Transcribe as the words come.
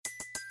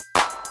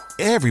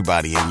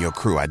Everybody in your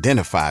crew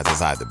identifies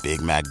as either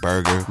Big Mac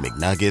Burger,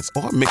 McNuggets,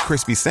 or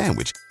McCrispy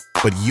Sandwich.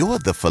 But you're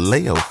the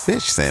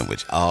Filet-O-Fish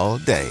Sandwich all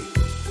day.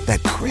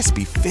 That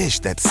crispy fish,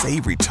 that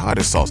savory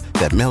tartar sauce,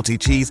 that melty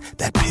cheese,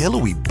 that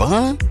pillowy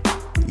bun.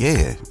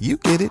 Yeah, you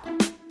get it.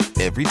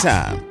 Every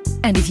time.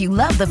 And if you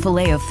love the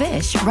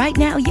Filet-O-Fish, right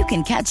now you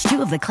can catch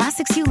two of the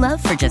classics you love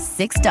for just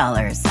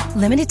 $6.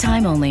 Limited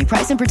time only.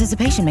 Price and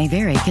participation may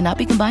vary. Cannot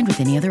be combined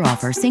with any other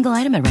offer. Single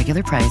item at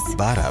regular price.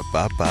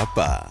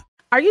 Ba-da-ba-ba-ba.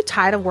 Are you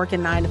tired of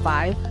working 9 to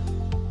 5?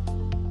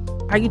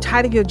 Are you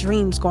tired of your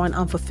dreams going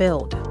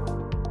unfulfilled?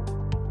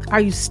 Are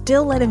you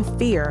still letting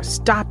fear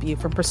stop you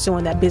from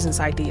pursuing that business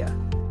idea?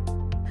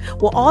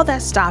 Well, all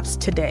that stops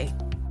today.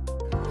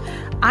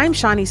 I'm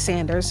Shawnee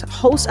Sanders,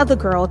 host of the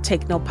Girl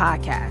Take No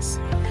podcast,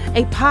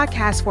 a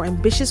podcast for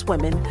ambitious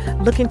women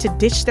looking to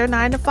ditch their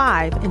 9 to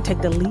 5 and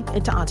take the leap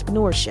into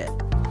entrepreneurship.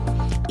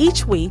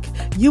 Each week,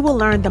 you will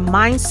learn the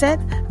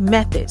mindset,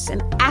 methods,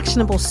 and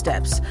actionable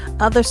steps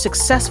other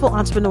successful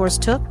entrepreneurs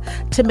took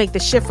to make the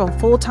shift from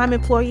full-time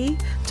employee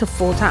to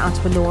full-time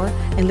entrepreneur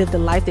and live the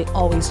life they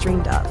always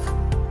dreamed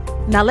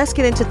of. Now let's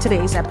get into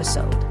today's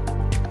episode.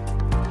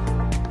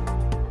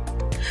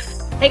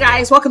 Hey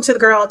guys, welcome to the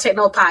Girl Take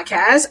No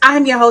podcast.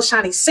 I'm your host,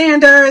 Shawnee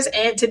Sanders,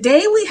 and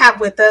today we have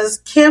with us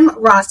Kim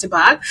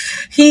Rozdeba.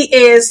 He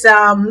is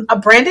a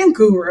branding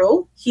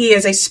guru. He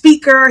is a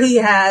speaker. He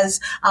has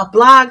a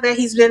blog that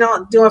he's been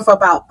doing for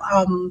about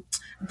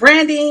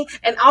branding,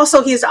 and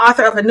also he is the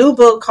author of a new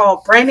book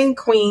called Branding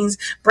Queens,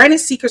 Branding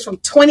Secrets from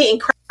 20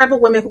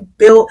 Incredible Women Who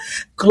Built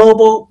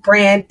Global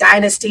Brand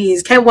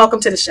Dynasties. Kim, welcome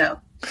to the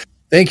show.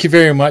 Thank you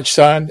very much,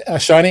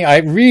 Shawnee. I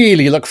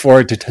really look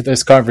forward to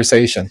this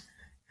conversation.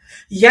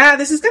 Yeah,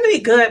 this is going to be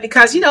good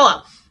because,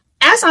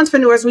 as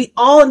entrepreneurs, we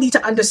all need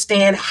to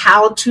understand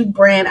how to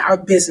brand our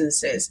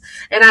businesses.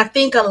 And I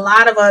think a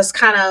lot of us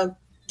kind of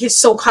get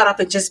so caught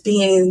up in just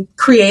being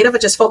creative or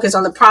just focus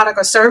on the product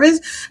or service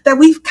that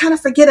we kind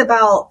of forget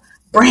about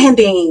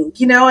branding,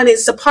 and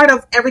it's a part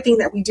of everything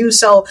that we do.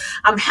 So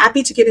I'm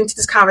happy to get into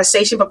this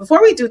conversation. But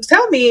before we do,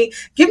 give me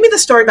the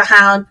story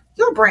behind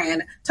your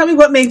brand. Tell me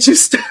what made you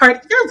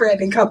start your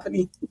branding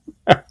company.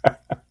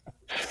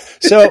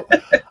 So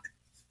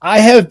I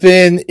have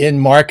been in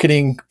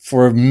marketing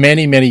for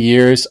many, many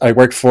years. I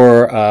worked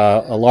for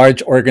a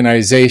large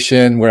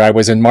organization where I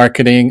was in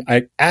marketing.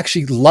 I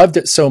actually loved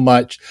it so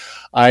much.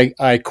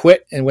 I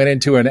quit and went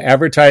into an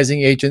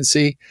advertising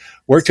agency,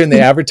 worked in the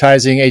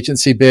advertising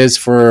agency biz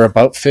for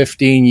about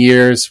 15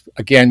 years,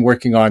 again,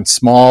 working on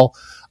small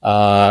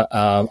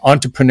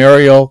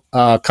entrepreneurial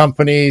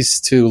companies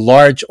to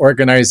large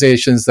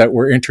organizations that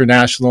were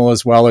international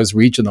as well as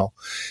regional.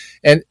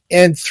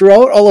 And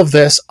throughout all of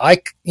this,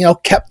 I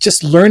kept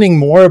just learning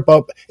more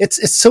about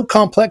it's so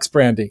complex,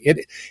 branding.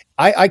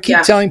 I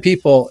keep telling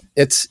people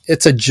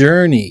it's a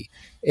journey.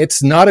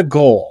 It's not a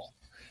goal.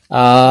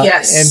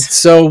 Yes. And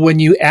so when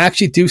you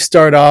actually do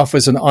start off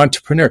as an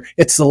entrepreneur,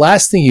 it's the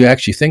last thing you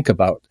actually think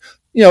about.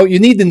 You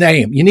need the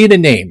name. You need a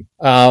name.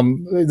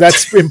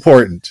 That's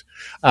important.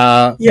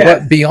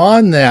 But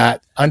beyond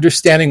that,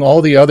 understanding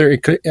all the other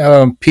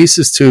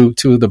pieces to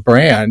the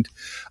brand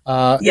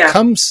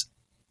comes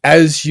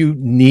as you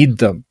need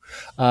them.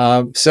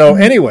 So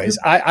anyways,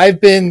 I've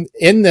been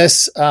in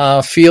this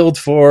field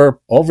for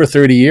over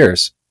 30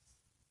 years.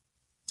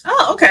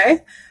 Oh, okay.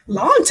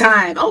 Long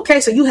time.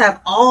 Okay. So you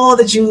have all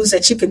the juice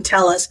that you can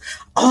tell us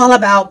all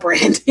about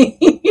branding.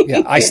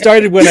 Yeah. I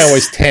started when I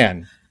was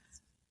 10.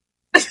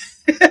 Did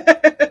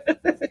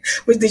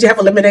you have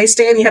a lemonade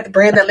stand? You had to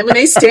brand that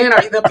lemonade stand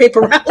or the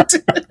paper route?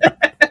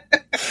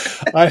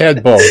 I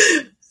had both.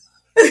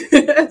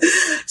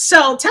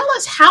 So tell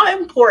us, how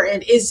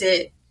important is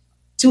it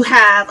to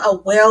have a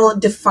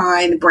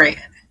well-defined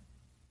brand?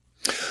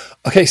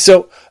 Okay,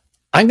 so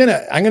I'm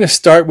gonna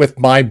start with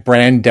my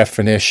brand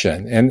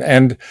definition,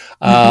 and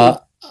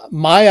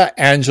Maya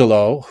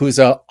Angelou, who's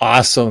an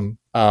awesome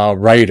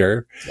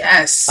writer.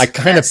 Yes, I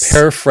kind of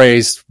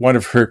paraphrased one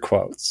of her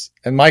quotes,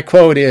 and my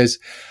quote is,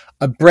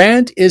 "A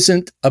brand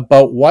isn't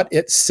about what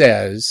it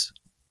says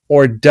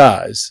or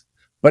does,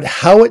 but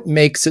how it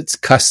makes its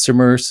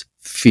customers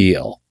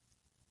feel."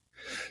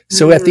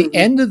 So at the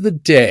end of the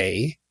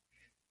day,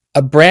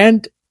 a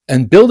brand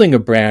and building a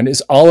brand is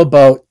all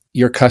about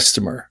your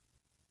customer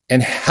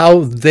and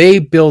how they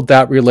build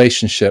that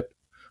relationship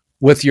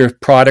with your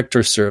product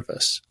or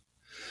service.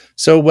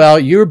 So while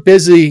you're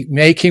busy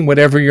making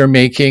whatever you're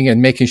making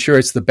and making sure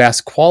it's the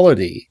best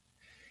quality,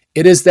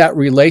 it is that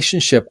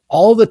relationship,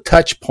 all the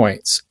touch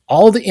points,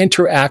 all the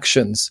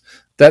interactions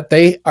that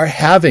they are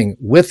having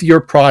with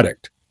your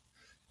product,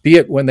 be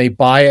it when they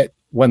buy it,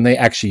 when they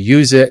actually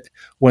use it,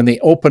 when they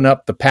open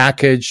up the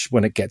package,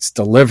 when it gets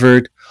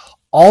delivered.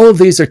 All of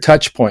these are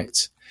touch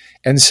points.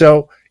 And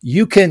so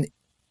you can,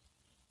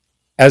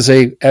 as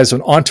an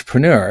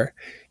entrepreneur,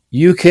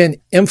 you can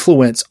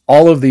influence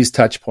all of these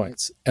touch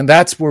points. And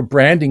that's where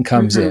branding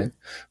comes in.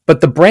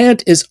 But the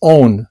brand is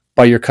owned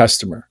by your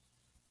customer.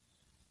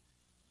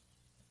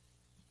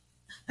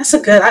 That's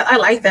I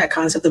like that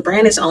concept. The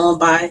brand is owned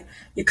by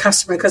your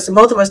customer, because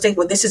most of us think,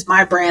 well, this is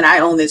my brand. I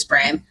own this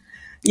brand.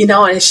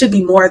 And it should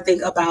be more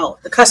think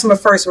about the customer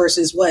first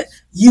versus what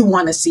you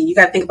want to see. You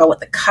got to think about what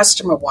the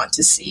customer wants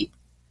to see.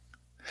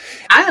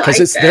 I like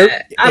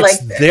that.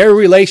 It's their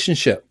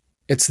relationship.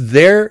 It's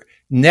their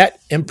net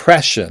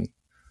impression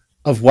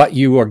of what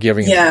you are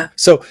giving them.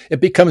 So it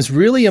becomes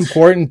really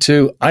important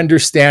to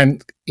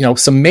understand,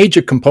 some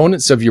major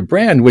components of your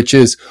brand, which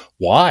is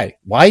why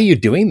are you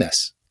doing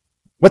this?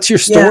 What's your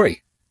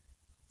story?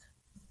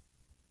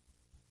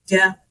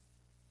 Yeah.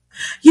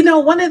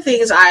 One of the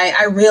things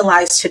I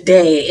realized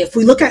today, if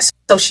we look at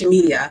social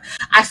media,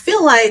 I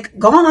feel like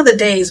gone are the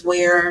days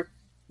where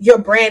your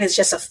brand is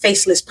just a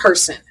faceless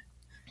person.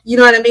 You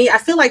know what I mean? I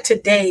feel like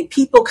today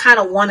people kind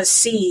of want to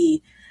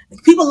see,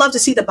 people love to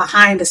see the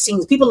behind the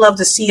scenes. People love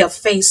to see a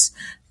face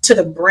to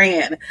the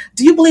brand.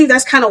 Do you believe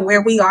that's kind of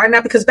where we are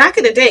now? Because back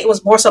in the day, it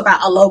was more so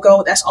about a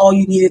logo. That's all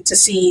you needed to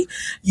see.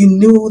 You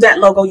knew that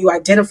logo. You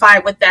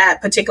identified with that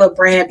particular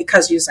brand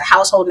because it's a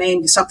household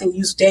name, it's something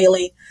used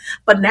daily.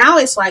 But now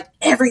it's like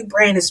every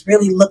brand is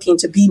really looking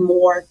to be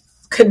more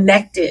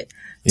connected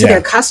to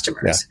their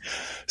customers. Yeah.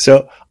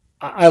 So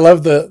I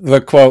love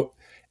the quote,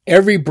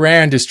 every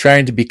brand is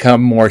trying to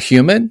become more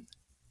human,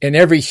 and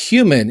every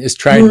human is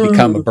trying to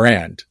become a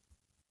brand.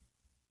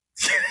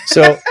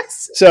 So, oh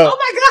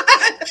my God.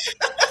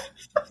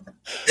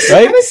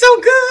 Right? That is so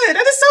good.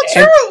 That is so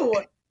true.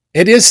 And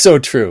it is so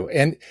true.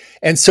 And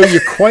so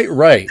you're quite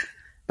right.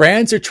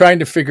 Brands are trying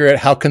to figure out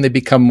how can they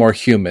become more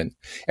human.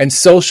 And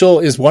social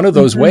is one of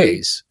those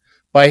ways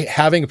by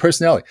having a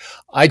personality.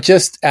 I'm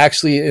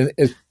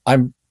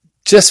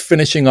just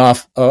finishing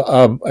off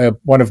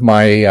one of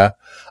my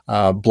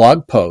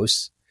blog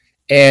posts,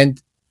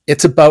 and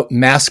it's about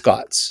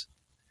mascots.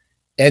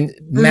 And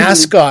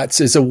mascots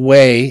is a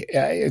way.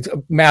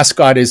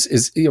 Mascot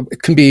is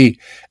it can be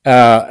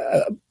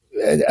a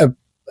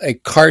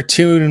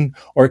cartoon,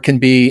 or it can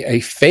be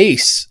a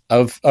face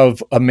of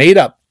a made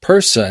up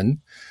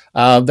person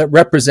that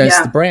represents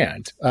the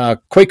brand.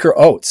 Quaker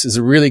Oats is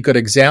a really good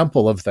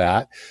example of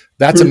that.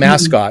 That's a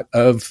mascot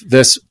of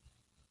this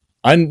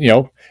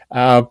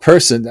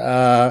person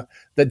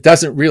that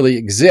doesn't really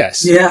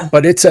exist.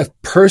 But it's a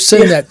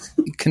person that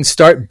can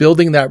start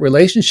building that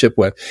relationship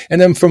with. And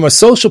then from a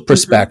social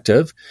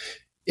perspective,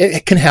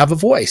 it can have a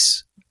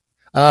voice.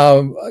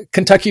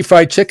 Kentucky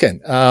Fried Chicken,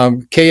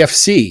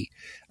 KFC,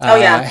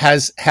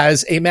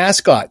 has a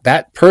mascot.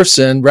 That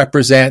person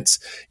represents,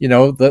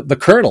 the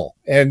Colonel.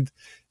 And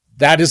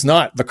that is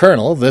not the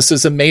Colonel. This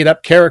is a made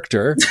up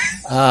character.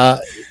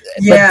 But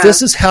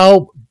this is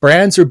how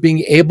brands are being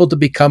able to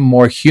become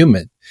more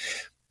human.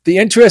 The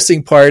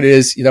interesting part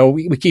is,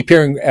 we keep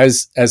hearing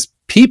as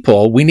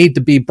people, we need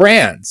to be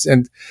brands.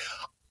 And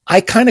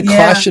I kind of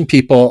caution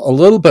people a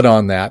little bit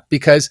on that,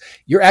 because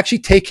you're actually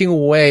taking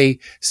away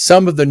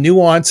some of the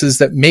nuances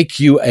that make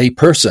you a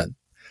person.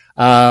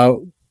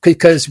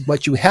 Because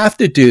what you have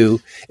to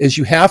do is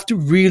you have to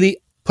really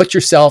put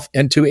yourself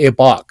into a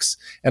box.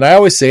 And I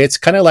always say it's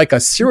kind of like a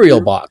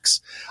cereal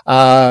box.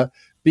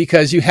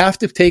 Because you have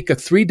to take a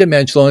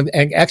 3-dimensional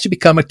and actually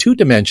become a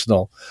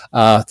 2-dimensional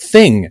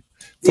thing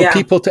for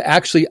people to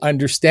actually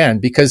understand,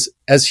 because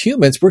as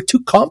humans, we're too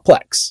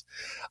complex.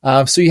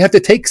 So you have to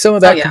take some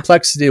of that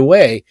complexity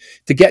away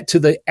to get to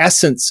the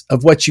essence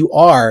of what you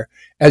are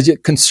as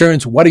it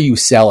concerns what are you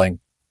selling.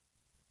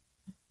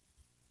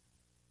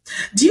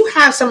 Do you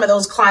have some of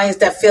those clients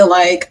that feel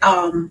like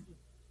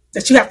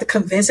that you have to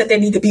convince that they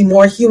need to be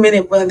more human,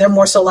 and when they're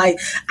more so like,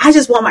 I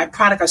just want my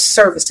product or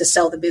service to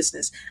sell the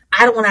business.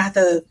 I don't want to have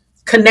to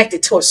connect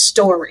it to a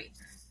story.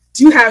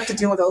 Do you have to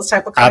deal with those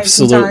type of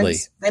clients? Absolutely.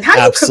 Sometimes? And how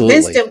do you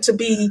convince them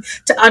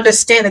to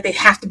understand that they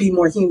have to be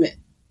more human?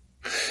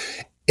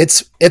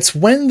 It's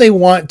when they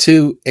want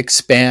to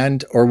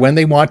expand or when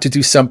they want to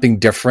do something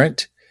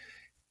different,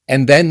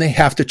 and then they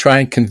have to try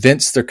and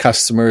convince their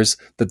customers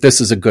that this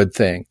is a good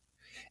thing.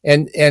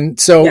 And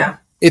so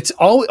it's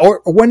all,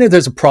 or when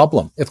there's a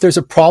problem. If there's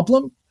a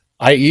problem,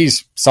 i.e.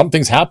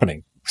 something's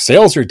happening,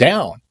 sales are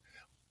down,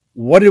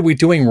 what are we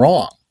doing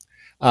wrong?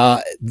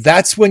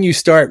 That's when you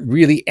start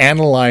really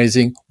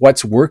analyzing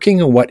what's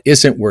working and what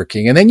isn't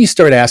working. And then you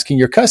start asking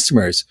your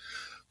customers,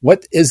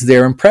 what is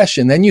their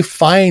impression? Then you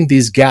find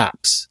these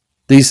gaps,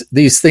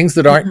 these things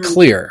that aren't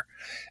clear.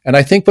 And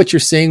I think what you're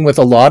seeing with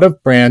a lot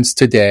of brands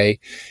today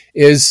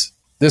is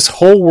this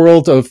whole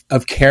world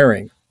of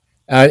caring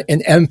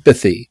and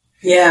empathy.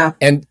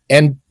 And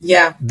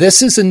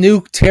this is a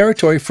new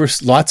territory for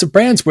lots of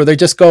brands where they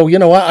just go, you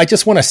know what? I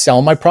just want to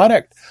sell my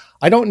product.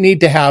 I don't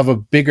need to have a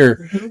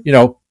bigger,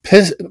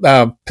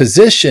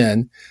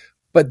 position,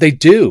 but they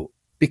do,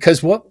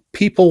 because what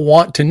people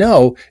want to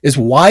know is,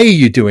 why are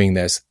you doing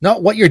this?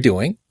 Not what you're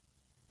doing.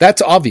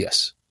 That's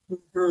obvious.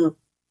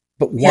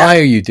 But why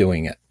are you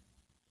doing it?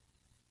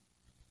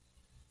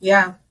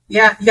 You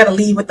got to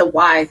lead with the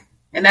why.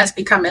 And that's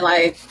becoming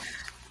like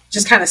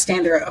just kind of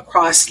standard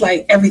across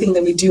like everything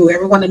that we do.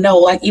 Everyone to know,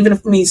 like, even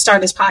if me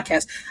starting this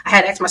podcast, I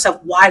had to ask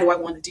myself, why do I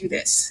want to do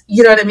this?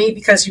 You know what I mean?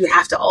 Because you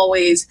have to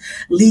always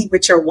lead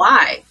with your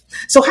why.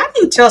 So how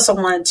do you tell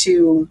someone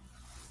to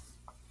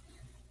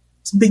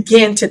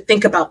begin to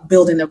think about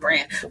building a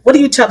brand? What do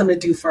you tell them to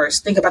do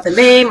first? Think about the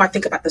name or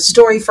think about the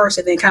story first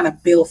and then kind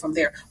of build from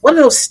there? What are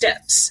those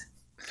steps?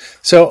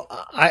 So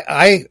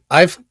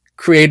I've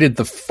created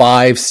the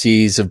 5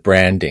 C's of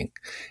branding.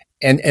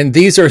 And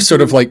these are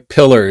sort of like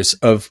pillars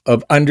of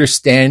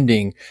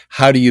understanding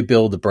how do you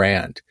build a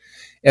brand.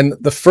 And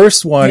the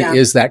first one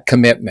is that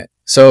commitment.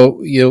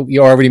 So you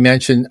already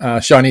mentioned,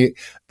 Shawnee,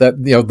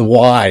 that, the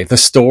why, the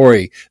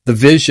story, the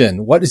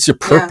vision. What is your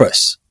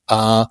purpose?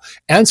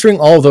 Answering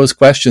all of those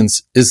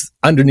questions is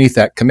underneath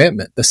that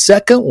commitment. The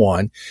second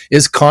one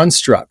is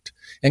construct.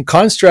 And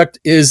construct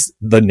is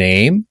the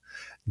name,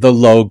 the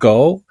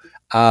logo,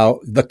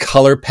 the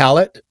color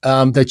palette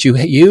that you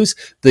use,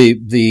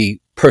 the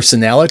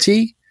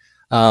personality,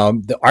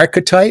 the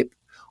archetype,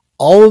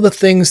 all of the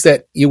things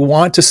that you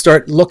want to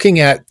start looking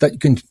at, that you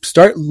can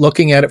start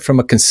looking at it from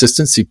a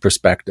consistency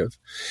perspective.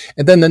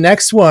 And then the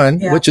next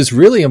one, which is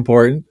really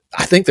important,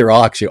 I think they're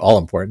all actually all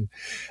important.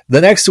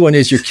 The next one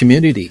is your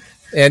community.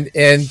 And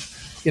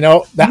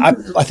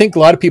I think a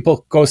lot of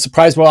people go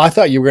surprised. Well, I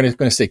thought you were going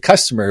to say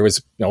customer. It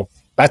was,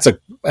 that's an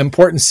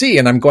important C.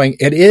 And I'm going,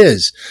 it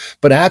is,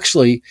 but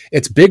actually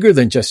it's bigger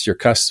than just your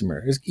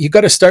customer. You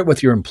got to start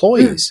with your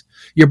employees.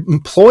 Your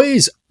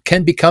employees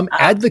can become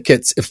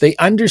advocates if they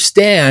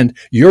understand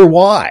your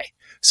why.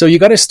 So you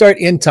got to start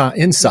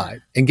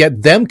inside and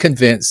get them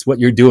convinced what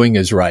you're doing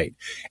is right.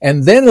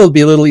 And then it'll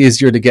be a little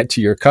easier to get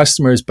to your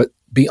customers. But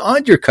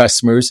beyond your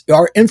customers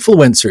are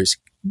influencers.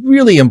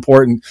 Really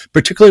important,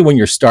 particularly when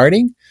you're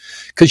starting,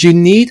 because you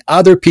need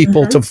other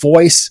people to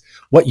voice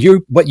what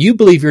you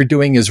believe you're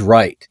doing is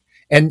right.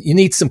 And you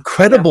need some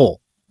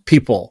credible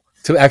people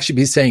to actually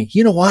be saying,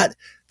 you know what,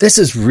 this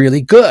is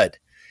really good.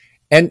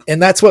 And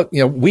that's what,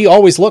 we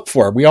always look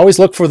for. We always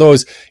look for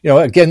those,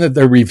 again,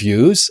 the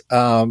reviews,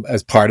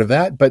 as part of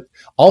that, but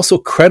also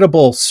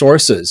credible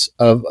sources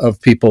of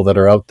people that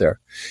are out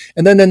there.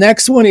 And then the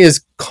next one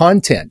is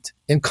content.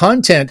 And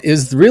content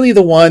is really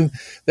the one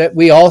that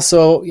we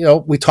also,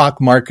 we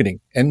talk marketing,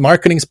 and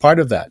marketing is part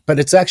of that, but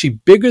it's actually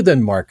bigger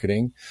than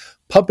marketing.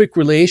 Public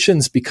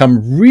relations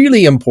become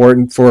really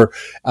important for,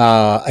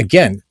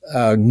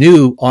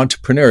 new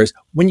entrepreneurs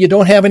when you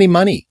don't have any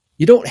money.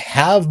 You don't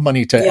have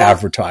money to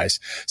advertise.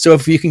 So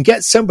if you can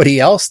get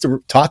somebody else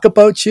to talk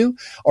about you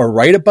or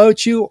write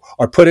about you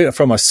or put it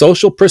from a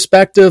social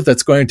perspective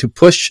that's going to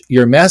push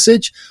your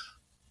message,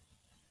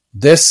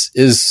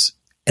 and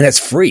it's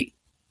free.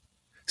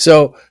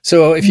 So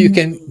if you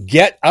can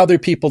get other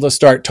people to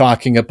start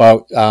talking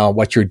about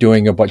what you're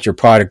doing and what your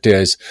product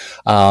is,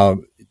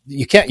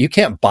 you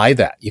can't buy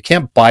that. You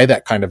can't buy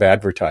that kind of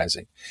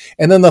advertising.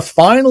 And then the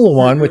final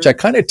one, which I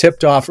kind of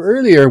tipped off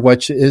earlier,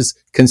 which is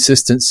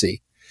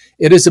consistency.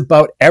 It is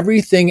about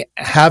everything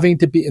having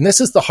to be, and this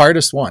is the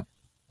hardest one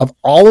of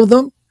all of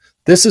them.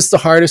 This is the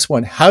hardest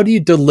one. How do you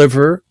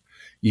deliver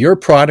your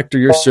product or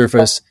your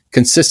service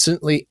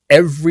consistently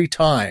every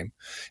time?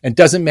 It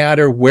doesn't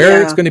matter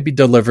where it's going to be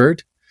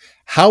delivered,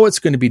 how it's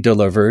going to be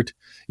delivered.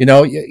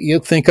 You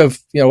think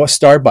of, a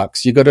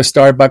Starbucks. You go to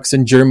Starbucks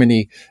in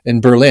Germany, in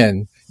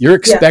Berlin, you're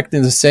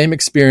expecting the same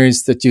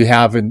experience that you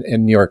have in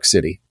New York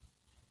City.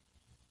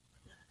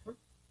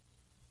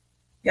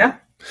 Yeah.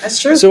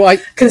 That's true. So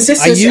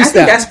consistency. I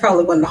think that's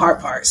probably one of the hard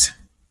parts.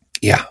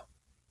 Yeah.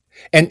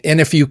 And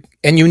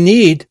you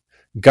need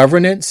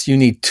governance, you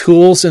need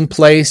tools in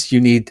place, you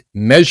need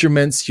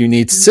measurements, you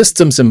need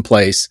systems in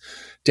place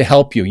to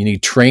help you. You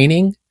need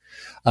training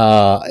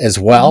as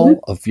well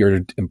of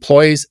your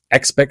employees'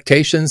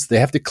 expectations. They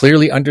have to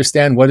clearly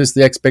understand what is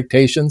the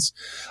expectations.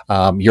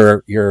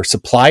 Your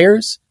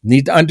suppliers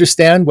need to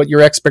understand what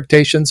your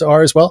expectations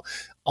are as well.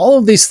 All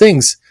of these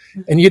things,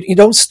 and you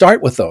don't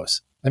start with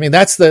those. I mean,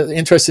 that's the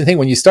interesting thing.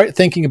 When you start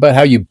thinking about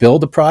how you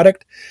build a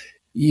product,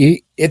 you're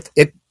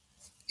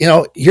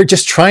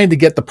just trying to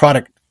get the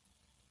product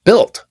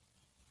built.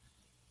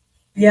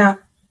 Yeah.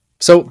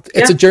 So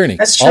it's a journey.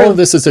 That's true. All of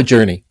this is a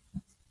journey.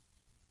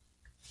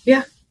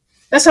 Yeah.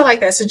 That's not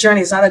like that. It's a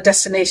journey. It's not a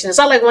destination. It's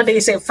not like one day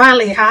you say,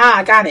 finally,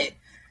 I got it.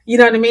 You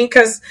know what I mean?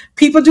 Because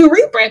people do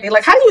rebranding.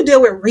 Like, how do you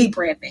deal with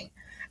rebranding?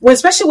 Well,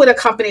 especially with a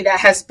company that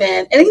has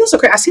been, and it's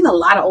okay, I've seen a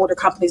lot of older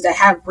companies that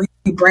have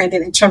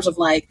rebranded in terms of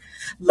like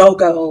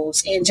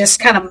logos and just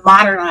kind of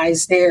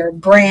modernize their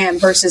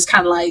brand versus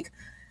kind of like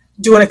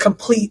doing a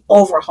complete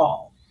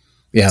overhaul.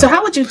 Yeah. So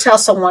how would you tell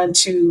someone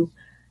to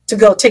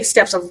go take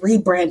steps of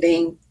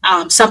rebranding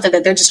something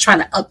that they're just trying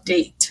to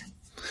update?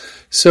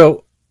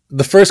 So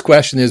the first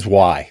question is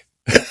why?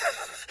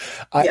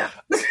 I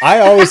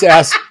always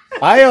ask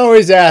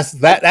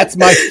that. That's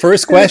my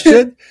first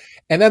question.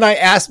 And then I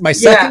ask, my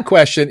second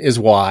question is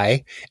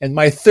why. And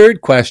my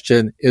third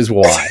question is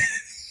why.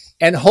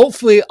 And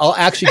hopefully I'll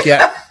actually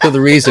get to the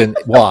reason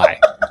why.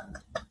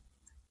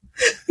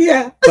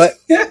 Yeah. But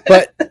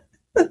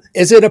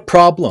is it a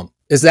problem?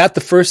 Is that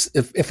the first,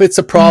 if it's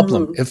a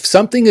problem, if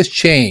something has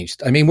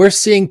changed? I mean, we're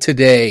seeing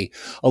today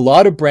a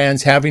lot of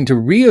brands having to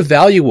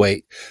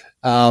reevaluate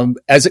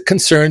as it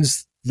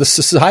concerns the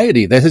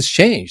society that has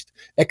changed.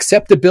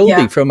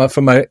 Acceptability from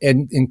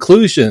an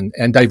inclusion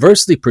and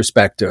diversity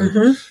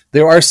perspective.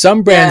 There are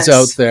some brands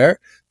out there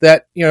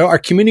that, are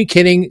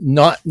communicating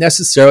not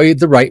necessarily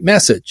the right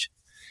message.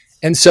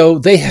 And so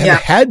they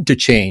have had to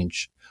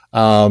change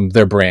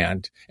their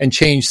brand and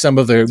change some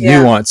of their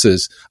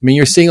nuances. I mean,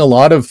 you're seeing a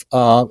lot of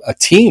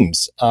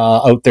teams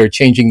out there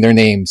changing their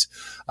names,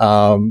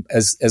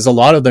 as a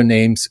lot of their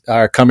names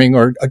are coming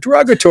or are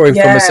derogatory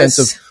from a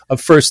sense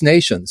of First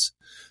Nations.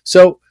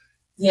 So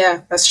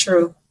yeah, that's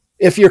true.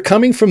 If you're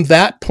coming from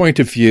that point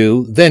of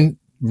view, then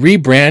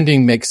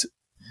rebranding makes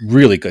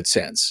really good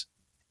sense.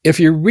 If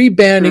you're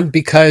rebranding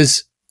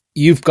because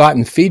you've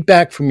gotten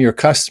feedback from your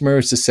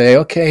customers to say,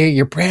 okay,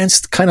 your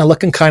brand's kind of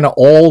looking kind of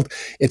old.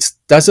 It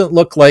doesn't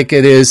look like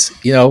it is,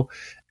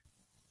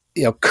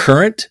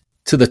 current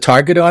to the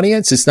target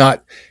audience. It's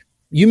not,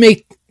 you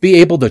may be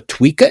able to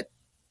tweak it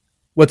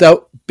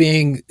without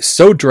being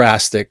so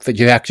drastic that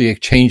you actually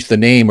change the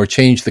name or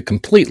change the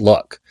complete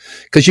look,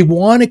 because you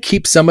want to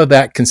keep some of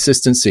that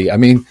consistency. I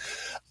mean,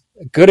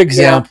 a good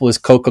example is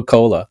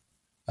Coca-Cola.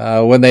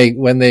 When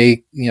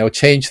they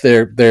changed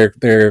their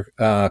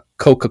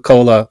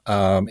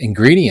Coca-Cola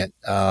ingredient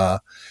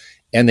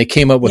and they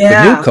came up with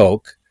the new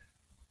Coke,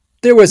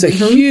 there was a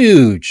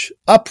huge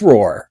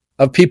uproar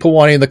of people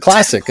wanting the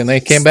classic, and they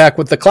came back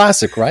with the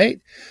classic,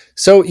 right?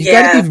 So you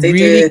got to be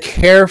really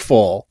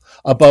careful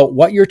about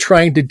what you're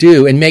trying to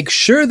do and make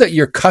sure that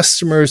your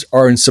customers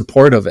are in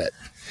support of it.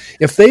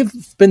 If they've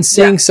been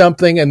seeing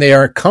something and they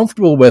aren't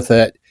comfortable with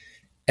it,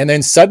 and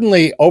then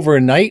suddenly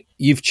overnight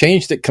you've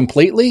changed it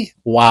completely,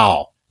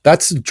 wow,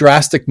 that's a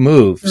drastic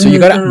move. So you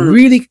got to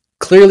really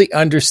clearly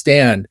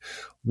understand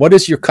what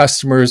is your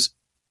customer's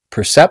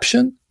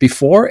perception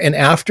before and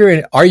after,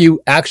 and are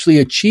you actually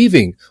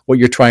achieving what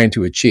you're trying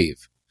to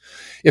achieve?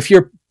 If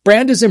your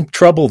brand is in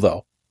trouble,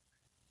 though,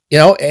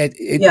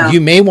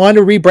 you may want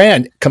to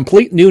rebrand,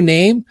 complete new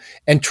name,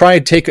 and try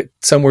and take it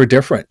somewhere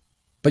different.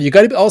 But you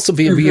got to also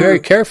be very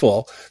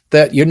careful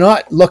that you're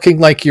not looking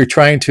like you're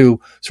trying to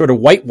sort of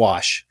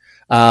whitewash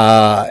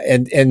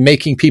and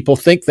making people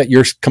think that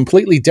you're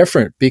completely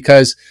different,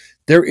 because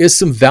there is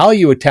some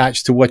value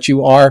attached to what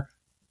you are,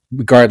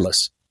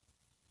 regardless,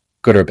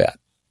 good or bad.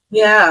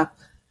 Yeah.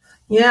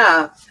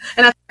 Yeah.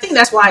 And I think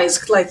that's why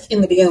it's like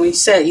in the beginning when you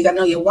said you got to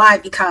know your why,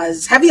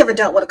 because have you ever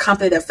dealt with a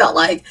company that felt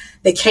like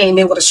they came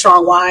in with a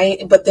strong why,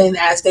 but then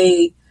as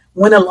they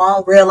went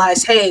along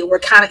realized, hey, we're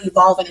kind of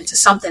evolving into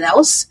something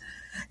else?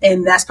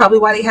 And that's probably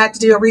why they had to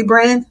do a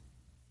rebrand.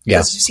 Yeah.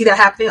 Because you see that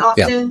happening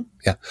often.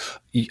 Yeah.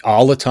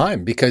 All the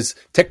time, because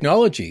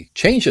technology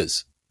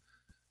changes.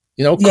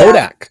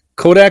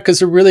 Kodak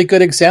is a really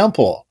good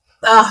example.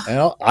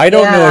 I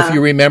don't know if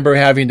you remember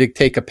having to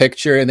take a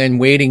picture and then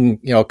waiting,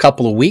 a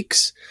couple of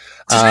weeks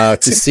to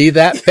see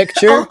that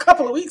picture. A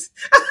couple of weeks.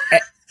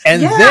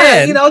 And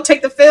then,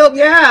 take the film.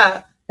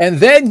 Yeah. And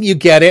then you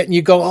get it and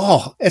you go,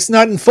 oh, it's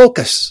not in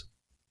focus.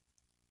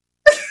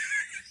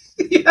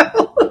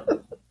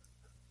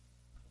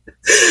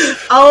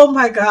 Oh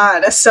my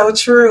God, that's so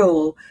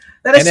true.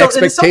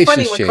 It's so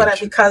funny with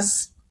Kodak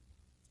because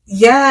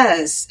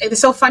and it's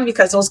so funny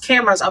because those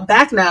cameras are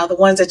back now, the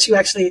ones that you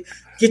actually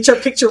get your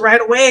picture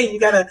right away. You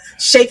gotta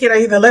shake it or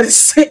either let it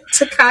sit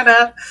to kind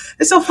of.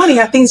 It's so funny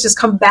how things just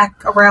come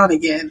back around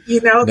again.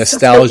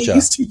 Nostalgia.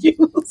 Used to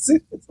use.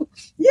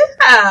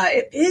 Yeah,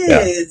 it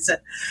is.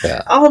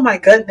 Yeah. Oh my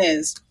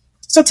goodness.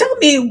 So tell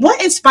me,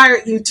 what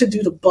inspired you to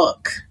do the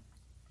book?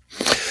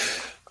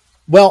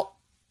 Well,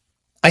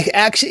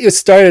 it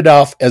started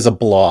off as a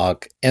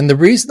blog. And the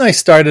reason I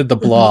started the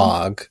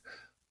blog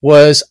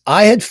was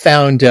I had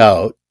found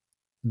out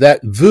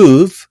that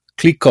Veuve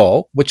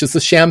Clicquot, which is the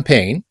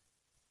champagne,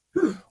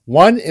 it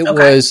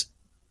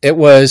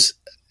was,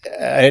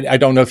 I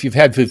don't know if you've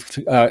had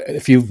Veuve,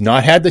 if you've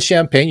not had the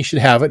champagne, you should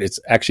have it. It's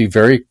actually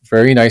very,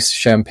 very nice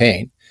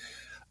champagne.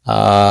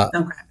 But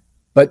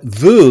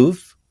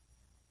Veuve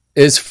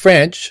is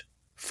French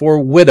for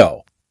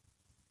widow.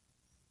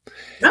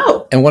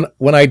 No. And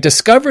when I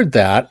discovered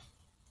that,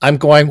 I'm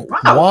going,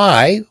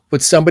 why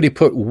would somebody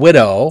put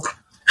widow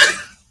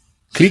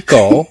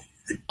Clicquot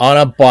on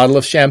a bottle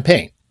of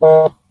champagne?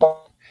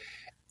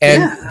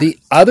 And the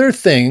other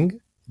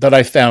thing that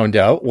I found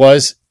out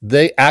was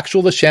the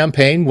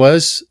champagne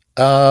was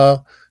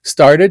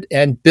started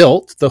and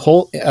built. The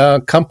whole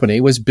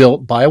company was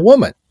built by a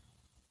woman,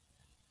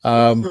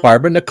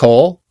 Barbara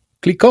Nicole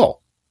Clicquot.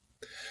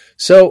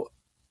 So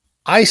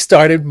I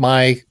started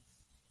my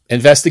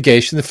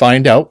investigation to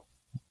find out,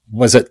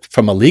 was it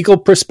from a legal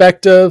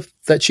perspective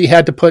that she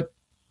had to put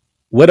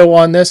widow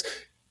on this?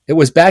 It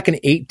was back in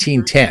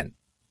 1810.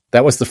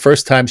 That was the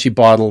first time she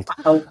bottled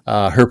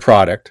her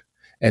product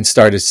and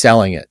started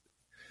selling it.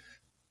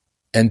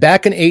 And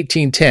back in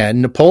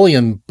 1810,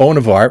 Napoleon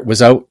Bonaparte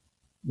was out.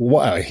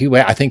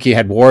 I think he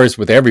had wars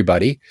with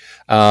everybody.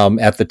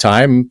 At the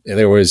time,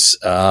 there was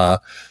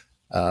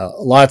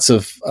lots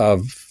of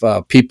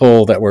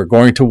people that were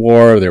going to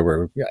war.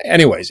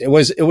 Anyways, it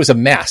was a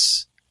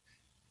mess.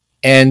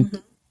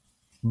 And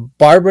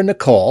Barbara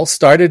Nicole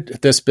started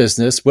this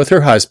business with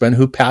her husband,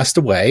 who passed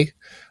away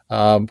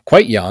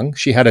quite young.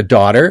 She had a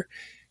daughter,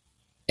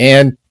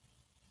 and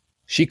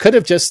she could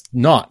have just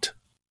not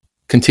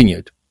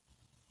continued.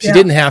 She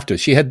didn't have to.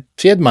 She had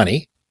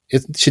money.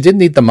 She didn't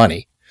need the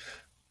money,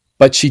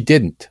 but she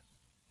didn't.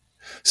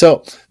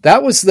 So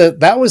that was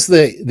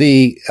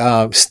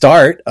the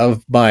start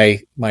of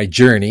my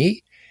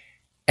journey.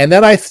 And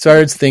then I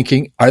started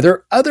thinking, are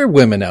there other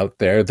women out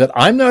there that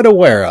I'm not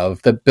aware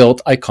of that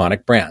built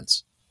iconic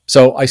brands?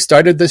 So I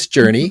started this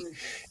journey,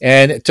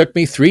 and it took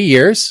me 3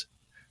 years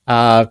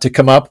to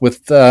come up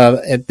with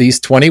at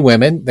least 20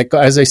 women. That,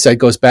 as I said,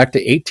 goes back to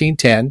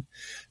 1810.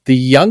 The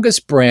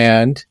youngest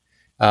brand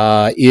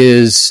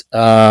is,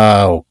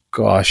 it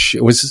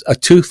was a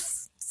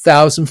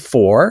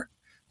 2004,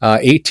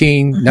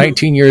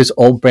 19 years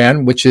old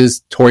brand, which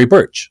is Tory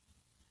Burch.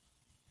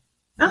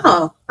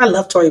 Oh, I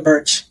love Tory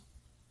Burch.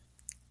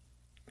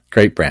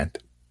 Great brand.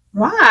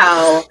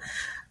 Wow.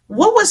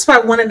 What was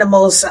one of the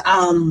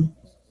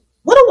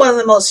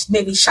most,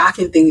 maybe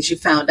shocking things you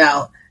found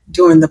out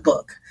during the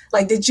book?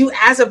 Like, did you,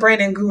 as a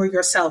branding guru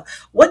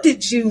yourself, what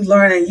did you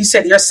learn? And you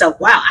said to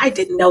yourself, wow, I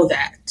didn't know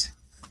that.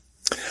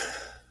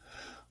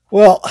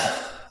 Well,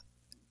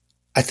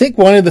 I think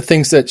one of the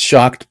things that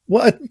shocked,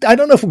 well, I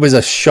don't know if it was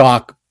a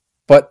shock,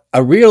 but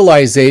a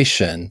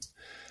realization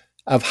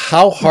of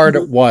how hard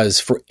it was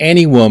for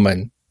any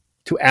woman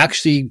to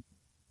actually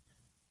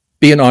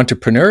be an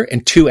entrepreneur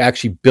and to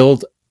actually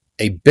build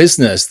a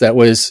business that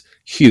was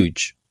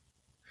huge.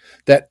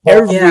 That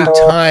every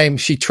time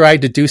she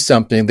tried to do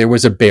something, there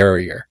was a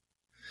barrier.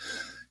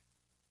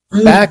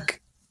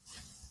 Back,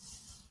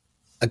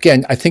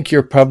 again, I think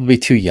you're probably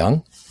too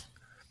young.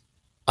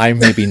 I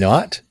maybe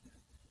not.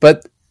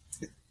 But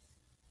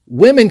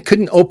women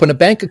couldn't open a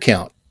bank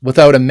account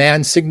without a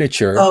man's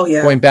signature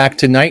going back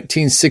to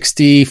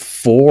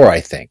 1964,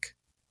 I think.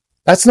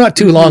 That's not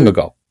too long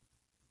ago.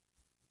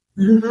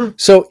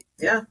 So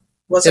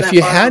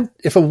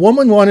if a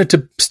woman wanted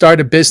to start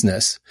a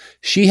business,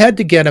 she had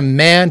to get a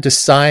man to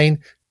sign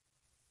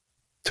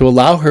to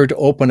allow her to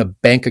open a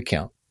bank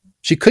account.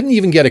 She couldn't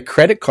even get a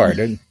credit card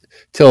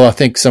until I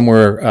think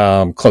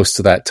somewhere close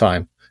to that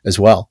time as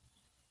well,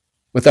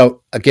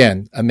 without,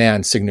 again, a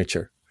man's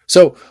signature.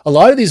 So a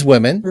lot of these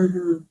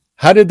women,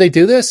 how did they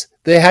do this?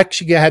 They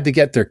actually had to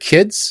get their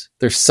kids,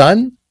 their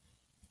son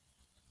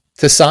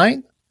to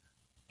sign,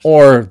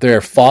 or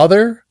their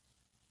father,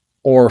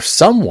 or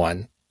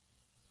someone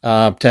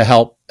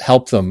to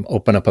help them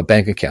open up a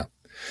bank account.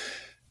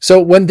 So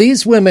when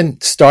these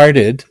women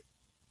started,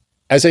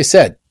 as I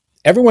said,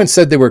 everyone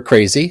said they were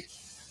crazy.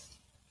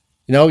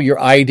 You know, your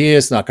idea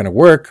is not going to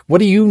work. What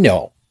do you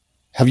know?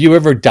 Have you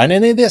ever done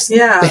any of this?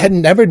 Yeah. They had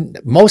never, in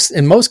most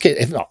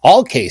cases, if not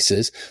all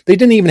cases, they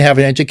didn't even have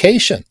an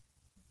education.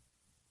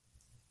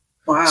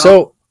 Wow.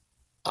 So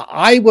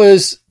I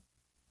was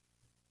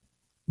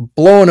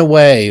blown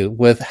away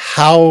with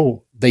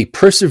how they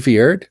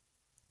persevered,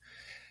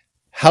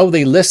 how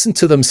they listened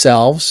to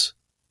themselves,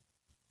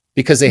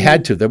 because they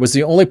had to. That was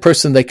the only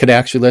person they could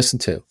actually listen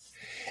to.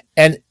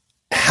 And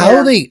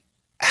how they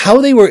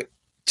were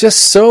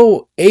just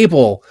so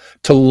able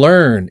to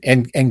learn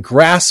and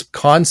grasp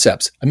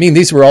concepts. I mean,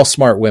 these were all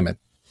smart women.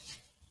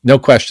 No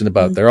question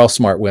about it. They're all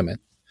smart women.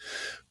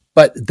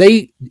 But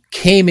they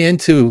came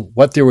into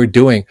what they were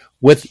doing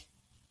with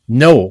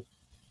no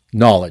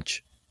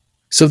knowledge.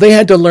 So they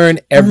had to learn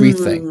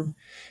everything.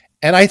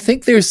 And I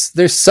think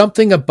there's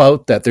something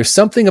about that. There's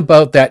something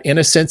about that in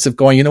a sense of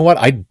going, you know what?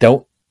 I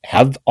don't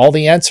have all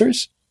the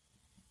answers,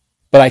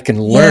 but I can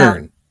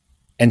learn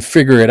and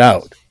figure it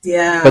out.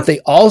 Yeah. But they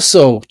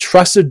also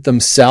trusted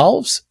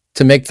themselves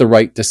to make the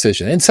right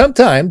decision. And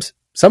sometimes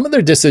some of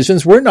their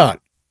decisions were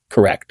not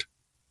correct,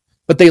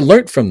 but they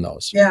learned from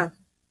those. Yeah.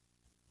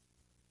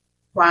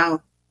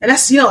 Wow. And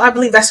that's, I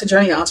believe that's the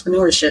journey of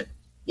entrepreneurship,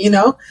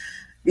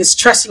 It's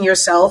trusting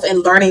yourself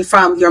and learning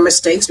from your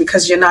mistakes,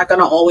 because you're not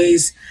going to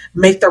always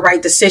make the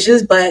right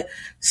decisions, but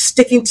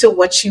sticking to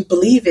what you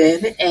believe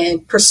in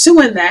and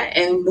pursuing that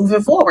and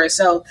moving forward.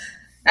 So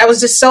that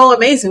was just so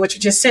amazing what you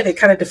just said. It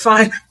kind of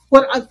defined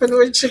what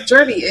entrepreneurship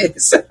journey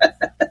is.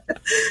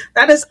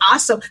 That is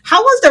awesome.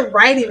 How was the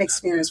writing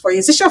experience for you?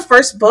 Is this your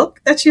first book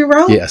that you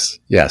wrote? Yes.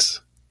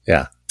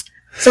 Yeah.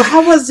 So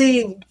how was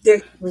the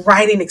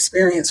writing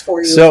experience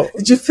for you? So,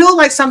 did you feel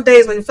like some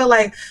days when you feel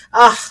like,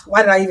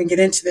 why did I even get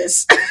into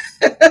this?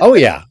 Oh,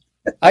 yeah.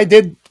 I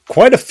did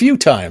quite a few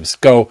times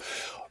go,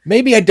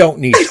 maybe I don't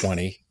need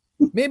 20.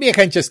 Maybe I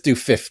can just do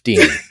 15.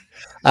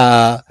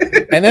 And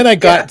then I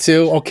got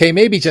to, okay,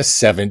 maybe just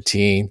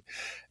 17.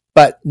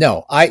 But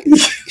no,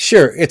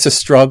 sure, it's a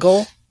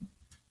struggle.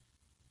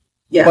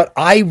 Yeah. But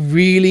I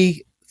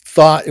really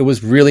thought it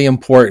was really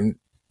important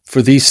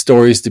for these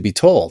stories to be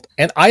told.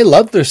 And I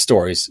love their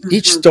stories.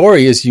 Each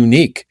story is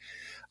unique.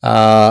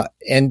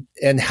 And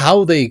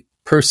how they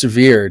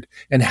persevered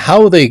and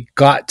how they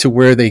got to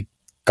where they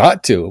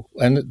got to.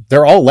 And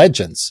they're all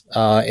legends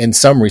in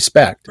some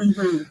respect.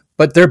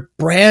 But their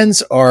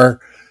brands are,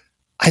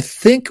 I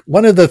think,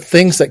 one of the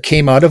things that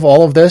came out of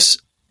all of this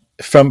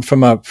from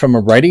a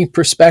writing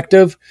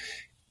perspective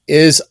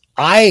is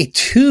I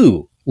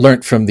too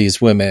learned from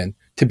these women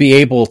to be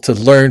able to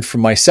learn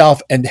from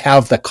myself and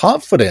have the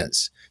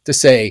confidence to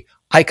say,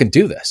 I can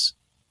do this.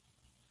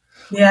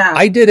 Yeah.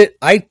 I did it.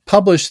 I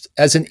published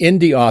as an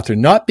indie author,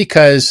 not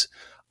because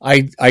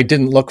I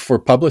didn't look for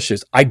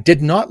publishers. I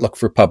did not look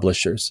for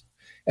publishers.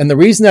 And the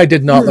reason I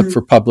did not look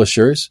for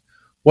publishers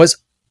was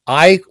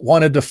I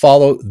wanted to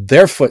follow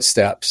their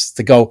footsteps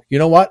to go, you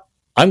know what?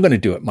 I'm going to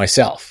do it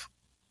myself.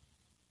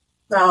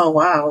 Oh,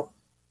 wow.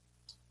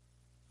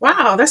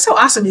 Wow, that's so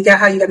awesome. You got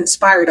how you got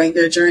inspired on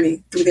your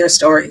journey through their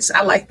stories.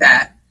 I like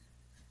that.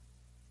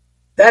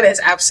 That is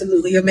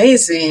absolutely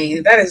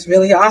amazing. That is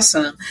really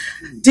awesome.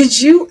 Did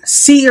you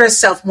see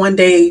yourself one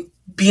day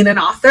being an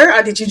author,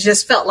 or did you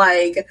just felt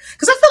like,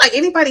 because I feel like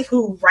anybody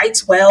who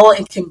writes well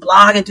and can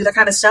blog and do that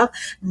kind of stuff,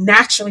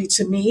 naturally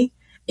to me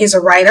is a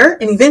writer,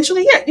 and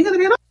eventually, yeah, you're going to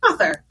be an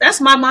author.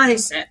 That's my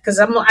mindset, because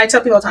I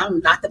tell people all the time, I'm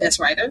not the best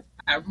writer.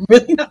 I'm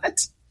really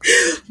not,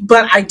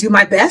 but I do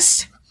my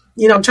best.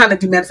 You know, I'm trying to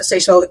do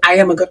manifestation. So I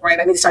am a good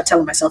writer. I need to start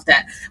telling myself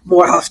that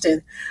more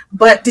often.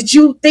 But did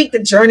you think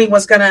the journey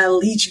was going to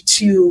lead you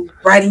to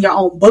writing your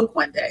own book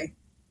one day?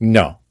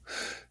 No.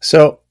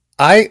 So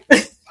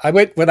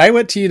when I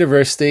went to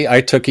university,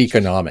 I took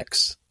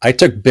economics. I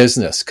took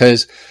business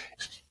because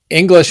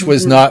English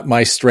was not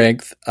my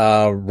strength.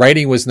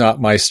 Writing was not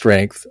my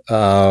strength.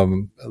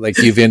 Like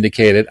you've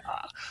indicated,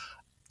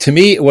 to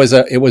me, it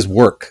was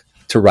work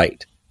to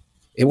write.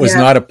 It was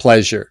not a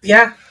pleasure.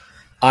 Yeah.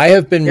 I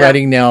have been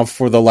writing now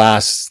for the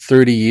last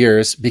 30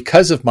 years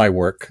because of my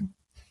work,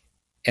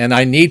 and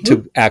I need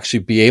to actually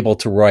be able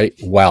to write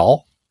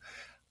well.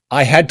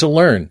 I had to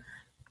learn.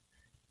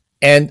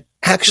 And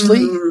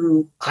actually,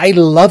 I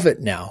love it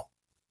now.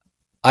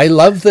 I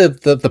love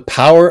the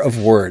power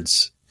of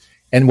words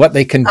and what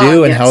they can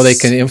do and how they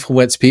can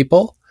influence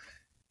people,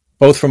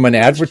 both from an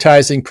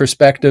advertising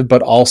perspective,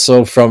 but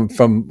also from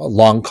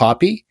long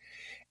copy.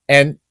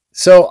 And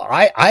so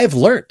I've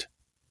learned.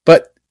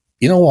 But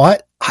you know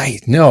what?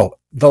 I know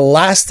the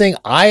last thing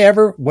I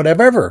would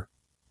have ever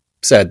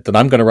said that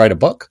I'm going to write a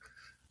book.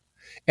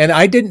 And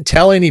I didn't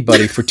tell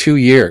anybody for 2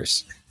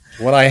 years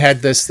when I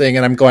had this thing,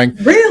 and I'm going,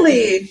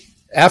 really?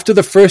 After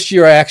the first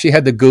year, I actually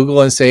had to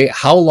Google and say,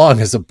 how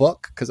long is a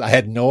book? Because I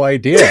had no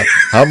idea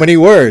how many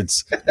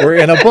words were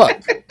in a book.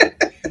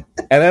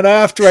 And then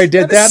after I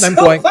did that,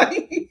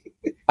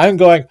 I'm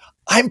going,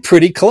 I'm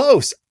pretty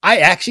close. I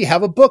actually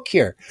have a book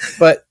here.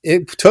 But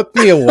it took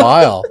me a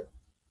while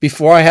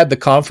before I had the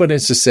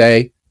confidence to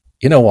say,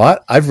 you know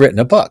what? I've written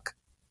a book.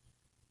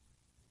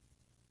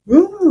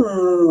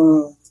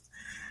 Ooh,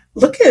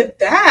 look at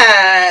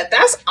that.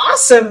 That's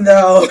awesome,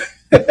 though.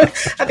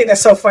 I think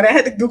that's so funny. I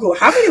had to Google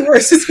how many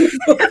words is in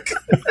the book.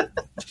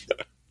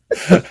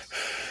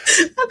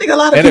 I think a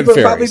lot of people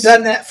have probably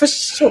done that for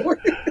sure.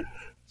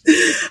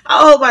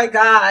 Oh my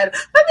God.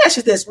 Let me ask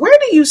you this. Where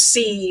do you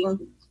see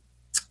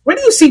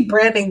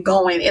branding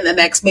going in the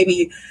next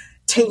maybe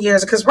 10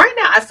 years? Because right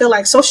now I feel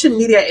like social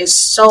media is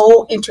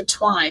so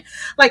intertwined.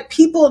 Like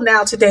people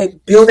now today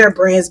build their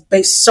brands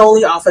based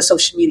solely off of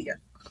social media,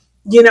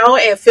 you know,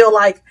 and feel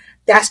like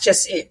that's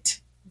just it.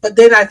 But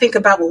then I think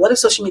about, well, what if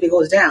social media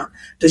goes down?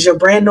 Does your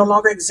brand no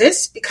longer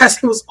exist? Because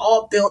it was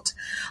all built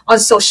on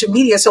social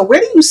media. So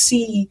where do you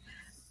see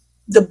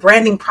the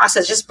branding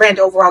process, just brand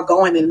overall,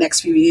 going in the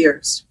next few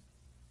years?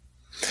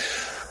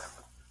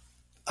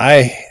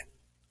 I'm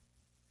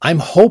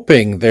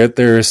hoping that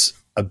there's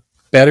a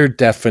better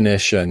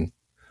definition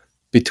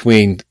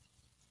between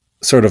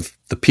sort of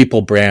the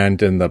people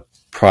brand and the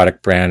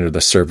product brand or the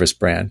service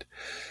brand.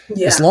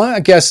 Yeah. As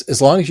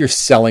long as you're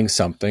selling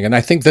something, and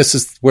I think this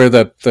is where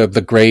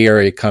the gray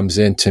area comes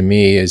in to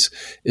me is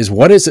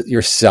what is it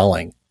you're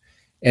selling,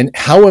 and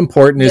how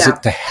important is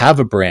it to have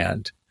a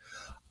brand?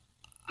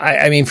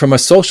 I mean, from a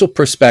social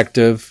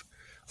perspective,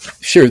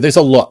 sure, there's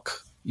a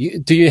look.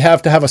 Do you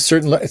have to have a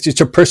certain look? It's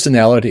your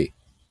personality,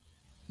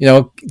 you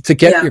know, to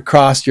get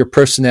across your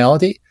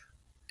personality.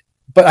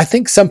 But I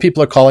think some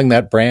people are calling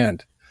that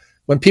brand.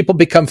 When people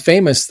become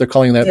famous, they're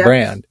calling that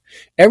brand.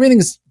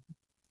 Everything's.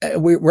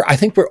 I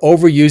think we're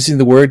overusing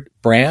the word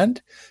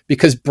brand,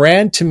 because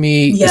brand to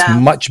me is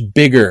much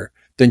bigger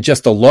than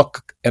just a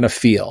look and a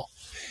feel.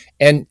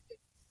 And,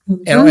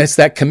 and it's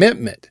that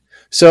commitment.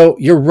 So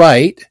you're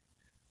right.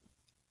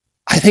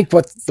 I think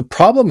what the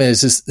problem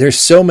is there's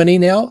so many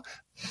now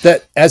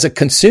that as a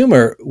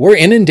consumer, we're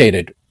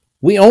inundated.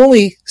 We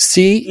only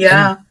see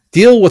and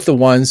deal with the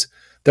ones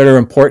that are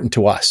important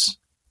to us.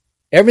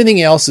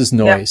 Everything else is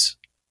noise.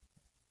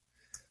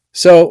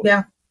 So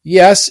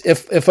yes,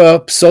 if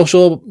a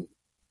social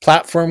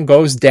platform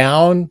goes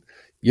down,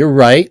 you're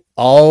right.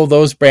 All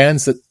those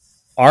brands that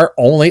are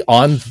only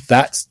on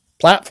that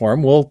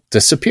platform will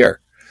disappear.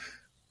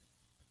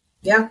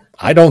 Yeah.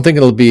 I don't think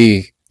it'll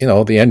be,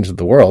 the end of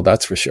the world.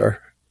 That's for sure.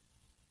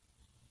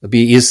 It'll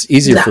be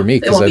easier for me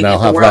because then I'll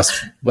have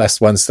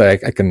less ones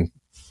that I can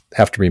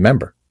have to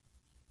remember.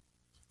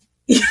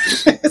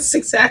 Yes,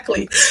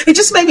 exactly. It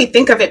just made me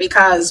think of it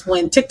because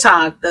when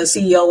TikTok, the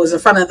CEO, was in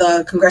front of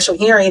the congressional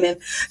hearing,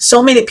 and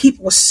so many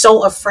people were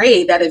so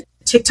afraid that if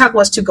TikTok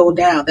was to go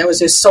down, that was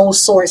their sole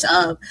source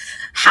of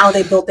how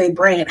they built their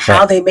brand,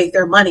 how they make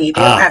their money.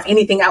 They don't have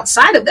anything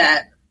outside of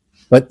that.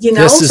 But so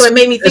it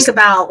made me think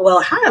about,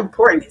 well, how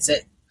important is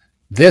it?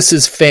 This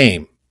is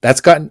fame.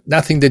 That's got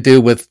nothing to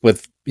do with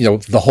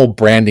the whole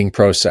branding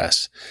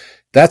process.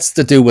 That's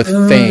to do with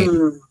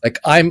fame. Like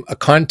I'm a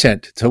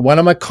content. So when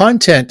I'm a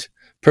content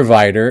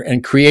provider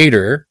and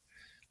creator,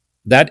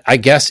 that I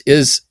guess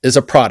is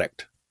a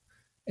product,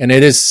 and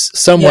it is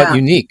somewhat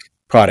unique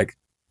product.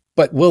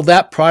 But will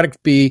that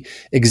product be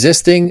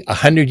existing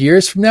 100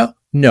 years from now?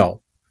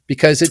 No,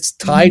 because it's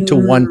tied to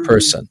one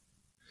person.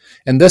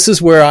 And this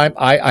is where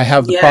I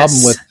have the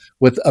problem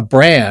with a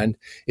brand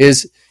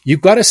is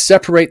you've got to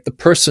separate the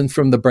person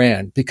from the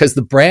brand, because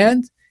the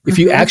brand, if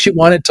you actually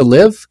want it to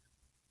live,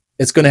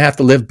 it's going to have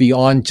to live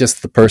beyond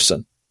just the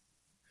person.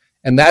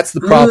 And that's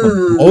the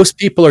problem. Most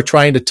people are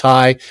trying to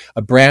tie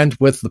a brand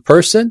with the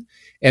person.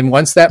 And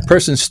once that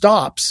person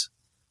stops,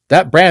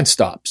 that brand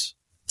stops.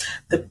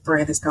 The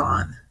brand is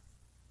gone.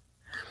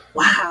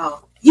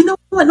 Wow. You know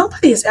what?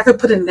 Nobody has ever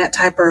put in that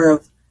type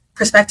of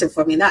perspective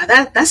for me. Now,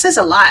 that says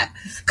a lot.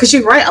 Because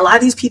you're right. A lot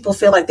of these people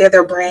feel like they're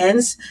their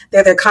brands.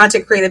 They're their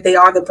content creator. They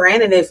are the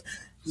brand. And if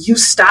you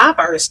stop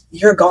or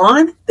you're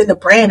gone, then the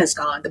brand is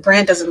gone. The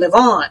brand doesn't live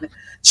on.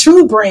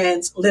 True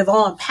brands live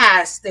on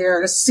past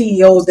their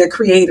CEOs, their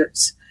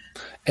creators.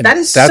 And that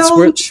is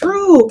so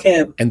true,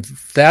 Kim. And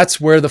that's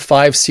where the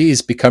 5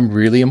 C's become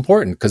really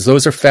important, because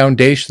those are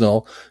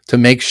foundational to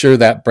make sure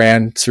that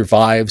brand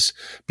survives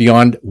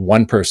beyond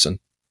one person.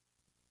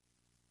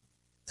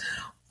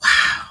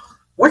 Wow.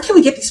 Where can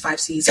we get these 5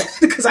 C's?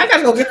 Because I got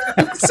to go get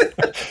them.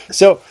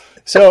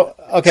 So,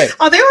 okay.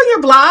 Are they on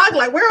your blog?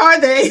 Like, where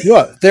are they?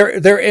 Yeah,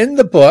 they're in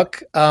the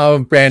book,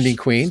 Branding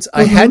Queens.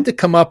 I had to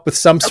come up with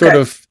some sort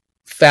of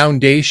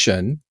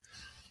foundation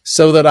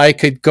so that I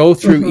could go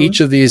through each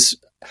of these.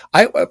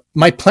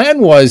 My plan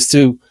was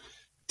to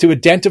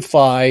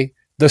identify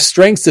the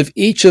strengths of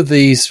each of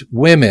these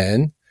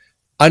women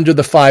under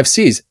the 5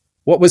 C's.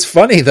 What was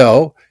funny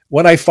though,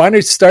 when I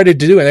finally started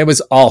to do it, it was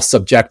all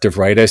subjective,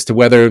 right? As to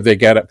whether they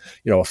get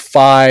a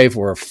 5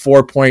 or a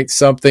 4 point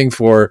something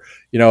for,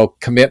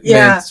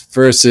 commitment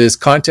versus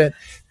content.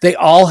 They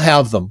all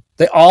have them.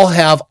 They all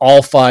have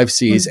all 5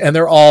 C's and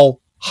they're all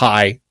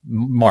high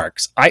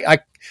marks. I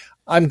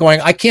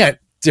can't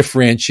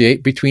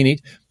differentiate between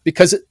each,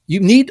 because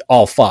you need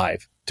all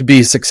 5 to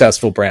be a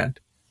successful brand.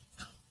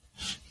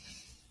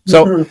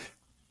 So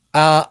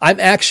I'm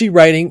actually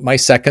writing my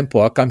second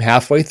book. I'm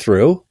halfway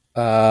through,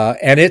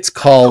 and it's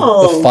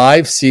called The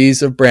 5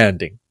 C's of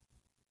Branding.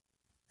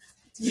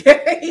 Yeah.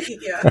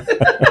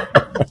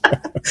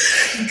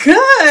 Good.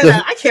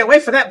 I can't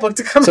wait for that book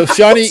to come out. So,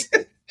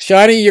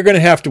 Shani, you're going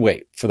to have to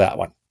wait for that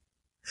one.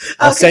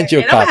 I'll send you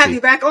a copy. I'm going to have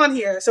you back on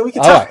here so we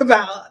can talk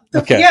about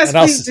yes,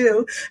 please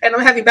do. And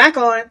I'm going to have you back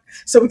on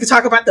so we can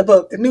talk about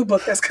the new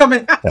book that's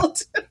coming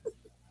out.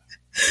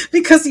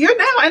 Because you're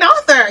now an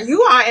author.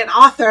 You are an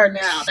author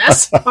now.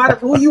 That's part of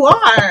who you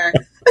are.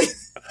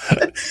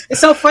 It's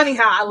so funny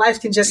how our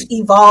life can just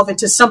evolve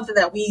into something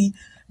that we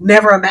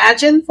never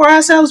imagined for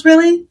ourselves,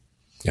 really.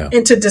 Yeah.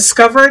 And to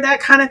discover that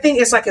kind of thing,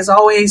 it's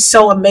always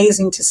so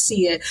amazing to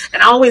see it.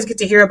 And I always get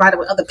to hear about it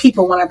with other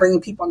people when I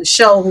bring people on the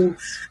show who,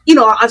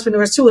 are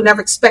entrepreneurs too and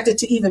never expected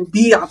to even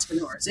be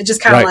entrepreneurs. It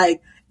just kind of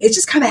it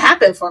just kind of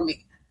happened for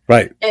me.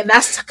 Right. And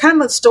that's kind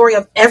of the story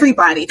of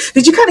everybody.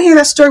 Did you kind of hear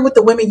that story with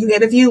the women you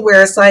interview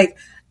where it's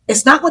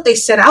it's not what they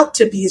set out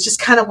to be. It's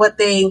just kind of what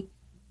they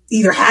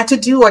either had to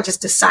do or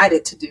just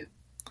decided to do.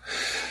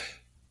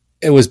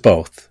 It was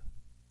both.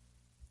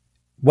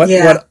 What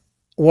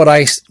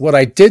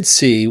I did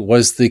see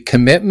was the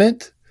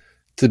commitment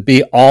to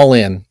be all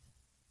in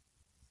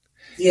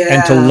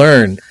and to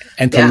learn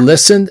and to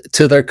listen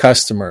to their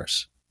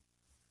customers.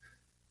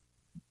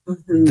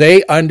 Mm-hmm.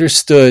 They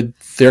understood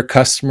their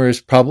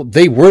customers.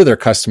 They were their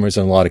customers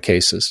in a lot of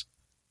cases,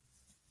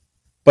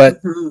 but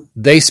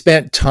they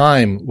spent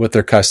time with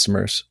their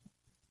customers,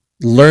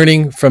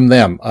 learning from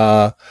them.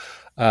 I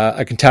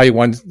can tell you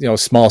one,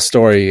 small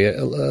story.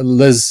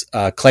 Liz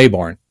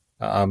Claiborne.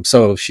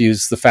 So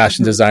she's the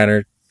fashion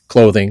designer,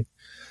 clothing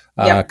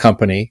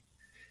company.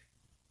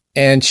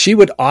 And she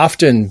would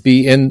often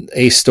be in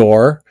a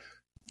store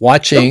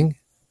watching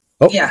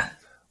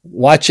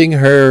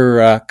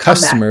her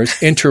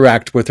customers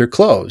interact with her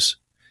clothes.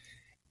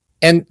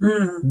 And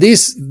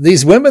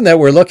these women that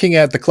were looking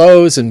at the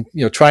clothes and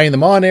trying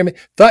them on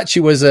thought she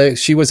was a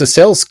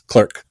sales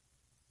clerk.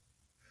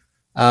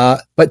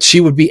 But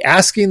she would be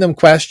asking them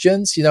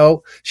questions.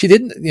 She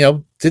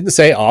didn't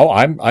say, "Oh,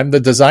 I'm the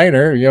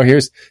designer."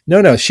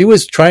 No. She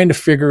was trying to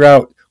figure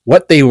out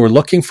what they were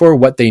looking for,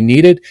 what they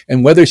needed,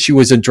 and whether she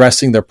was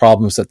addressing their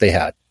problems that they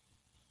had.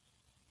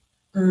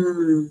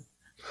 Oprah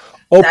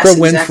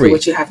Winfrey. Exactly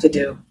what you have to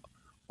do.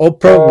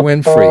 Oprah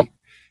Winfrey.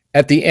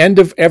 At the end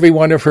of every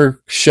one of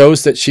her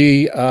shows that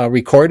she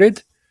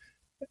recorded,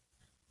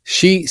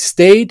 she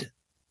stayed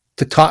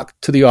to talk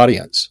to the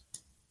audience.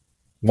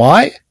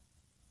 Why?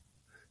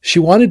 She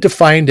wanted to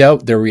find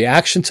out their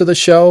reaction to the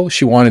show.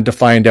 She wanted to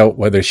find out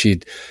whether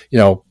she'd,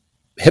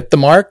 hit the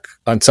mark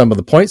on some of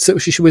the points that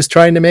she was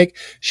trying to make.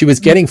 She was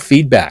getting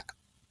feedback.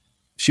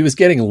 She was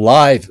getting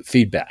live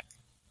feedback.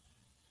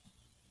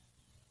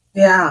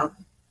 Yeah.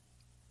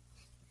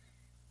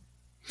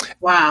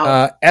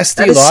 Wow.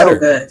 Estee Lauder. So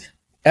good.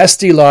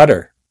 Estee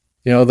Lauder,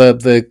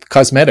 the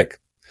cosmetic.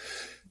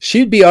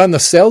 she'd be on the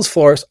sales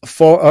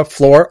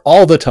floor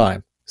all the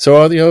time.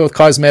 So,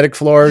 cosmetic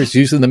floor is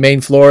usually the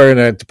main floor in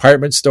a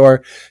department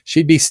store.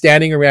 She'd be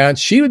standing around.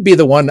 She would be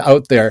the one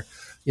out there,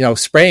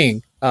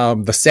 spraying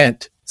the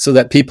scent so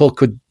that people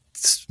could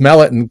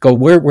smell it and go,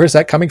 where's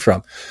that coming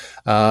from?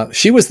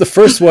 She was the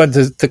first one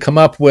to come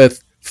up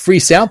with free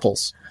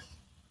samples.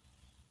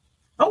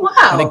 Oh,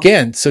 wow. And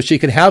again, so she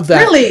could have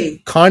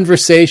that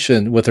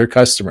conversation with her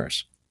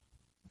customers.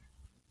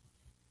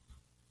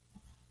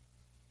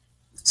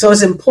 So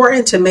it's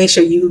important to make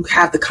sure you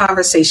have the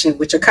conversation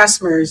with your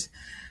customers,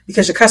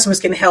 because your customers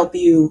can help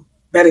you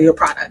better your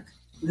product,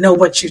 know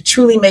what you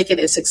truly make it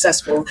is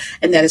successful,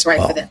 and that is right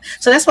for them.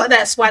 So that's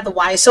why the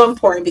why is so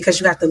important,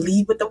 because you have to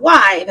lead with the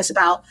why, and it's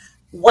about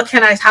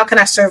how can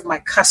I serve my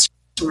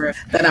customer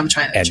that I'm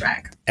trying to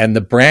attract. And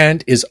the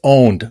brand is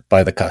owned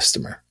by the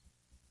customer.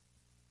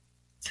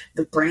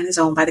 The brand is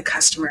owned by the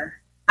customer.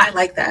 I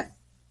like that.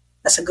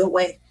 That's a good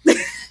way.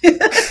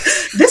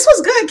 This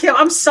was good, Kim.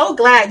 I'm so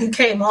glad you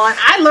came on.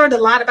 I learned a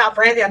lot about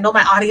branding. I know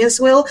my audience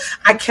will.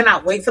 I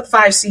cannot wait for the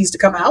 5 C's to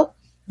come out,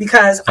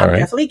 because I'm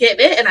definitely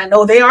getting it, and I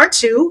know they are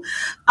too.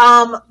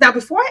 Now,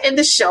 before I end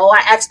the show, I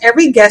ask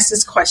every guest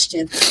this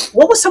question.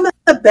 What was some of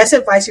the best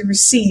advice you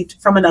received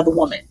from another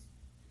woman?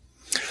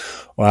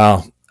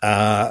 Wow.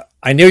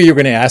 I knew you were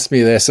going to ask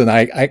me this, and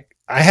I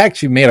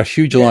actually made a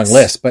huge long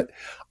list, but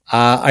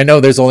I know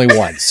there's only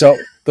one. So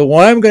the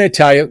one I'm going to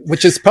tell you,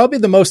 which is probably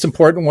the most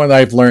important one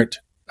I've learned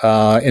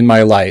in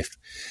my life,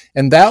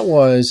 and that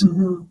was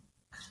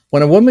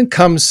when a woman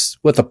comes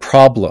with a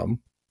problem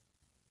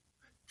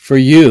for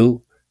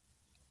you,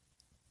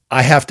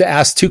 I have to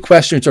ask 2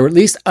 questions, or at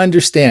least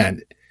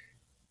understand,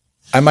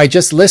 am I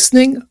just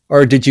listening,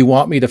 or did you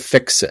want me to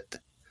fix it?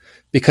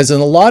 Because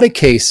in a lot of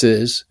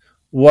cases,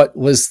 what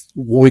was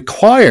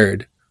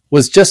required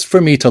was just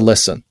for me to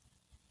listen.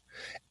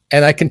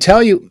 And I can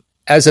tell you,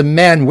 as a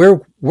man,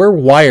 we're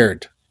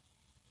wired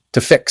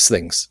to fix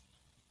things.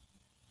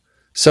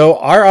 So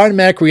our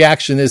automatic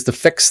reaction is to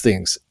fix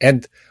things.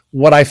 And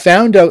what I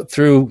found out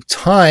through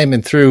time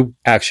and through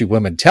actually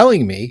women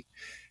telling me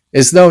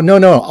is no.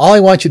 All I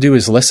want you to do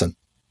is listen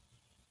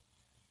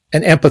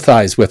and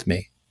empathize with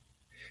me.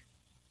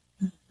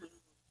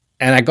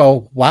 And I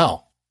go,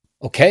 wow,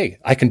 okay,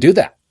 I can do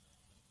that.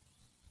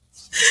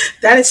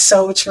 That is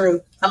so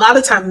true. A lot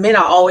of times men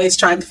are always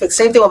trying to fix.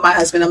 Same thing with my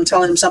husband. I'm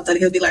telling him something.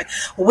 He'll be like,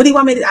 well, what do you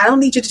want me to do? I don't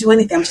need you to do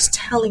anything. I'm just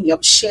telling you.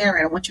 I'm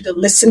sharing. I want you to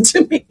listen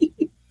to me.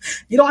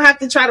 You don't have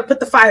to try to put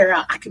the fire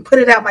out. I can put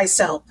it out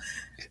myself.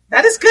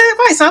 That is good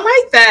advice. I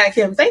like that,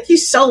 Kim. Thank you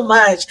so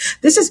much.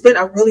 This has been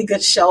a really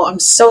good show. I'm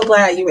so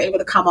glad you were able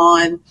to come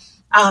on.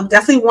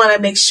 Definitely want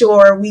to make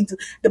sure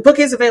the book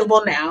is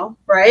available now,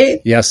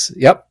 right? Yes.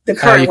 Yep. The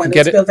current one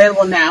is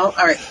available now.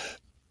 All right.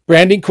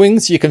 Branding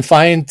Queens, you can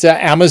find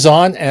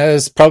Amazon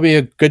as probably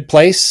a good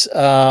place.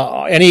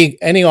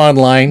 Any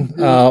online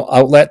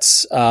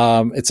outlets,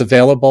 it's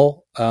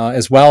available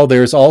as well.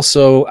 There's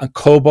also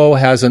Kobo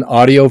has an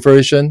audio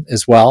version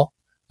as well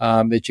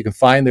that you can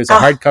find. There's a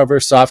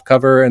hardcover, soft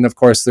cover, and of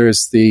course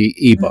there's the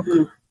ebook.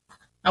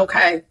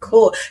 Okay,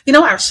 cool.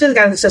 I should have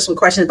gotten into some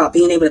questions about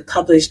being able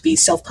to be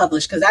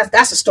self-published, because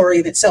that's a story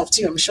in itself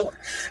too, I'm sure.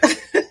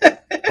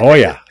 Oh,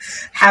 yeah.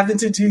 Having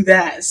to do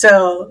that.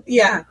 So,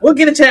 yeah, we'll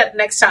get into that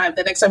next time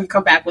you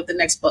come back with the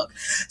next book.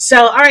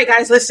 So, all right,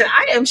 guys, listen,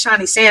 I am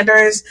Shawnee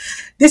Sanders.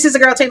 This is the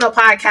Girl Take No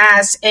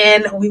Podcast,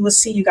 and we will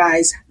see you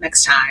guys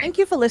next time. Thank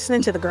you for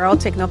listening to the Girl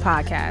Take No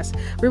Podcast.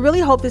 We really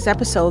hope this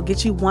episode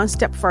gets you one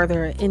step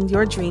further in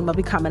your dream of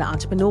becoming an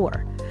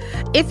entrepreneur.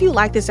 If you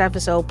like this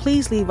episode,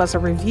 please leave us a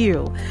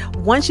review.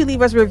 Once you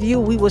leave us a review,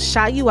 we will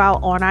shout you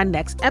out on our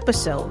next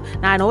episode.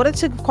 Now, in order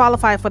to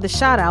qualify for the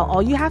shout out,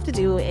 all you have to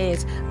do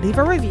is leave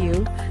a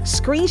review,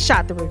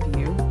 screenshot the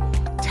review,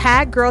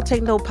 tag Girl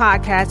Take No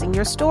Podcast in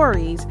your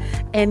stories,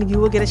 and you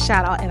will get a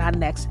shout out in our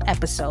next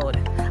episode.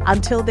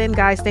 Until then,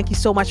 guys, thank you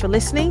so much for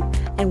listening,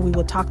 and we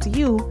will talk to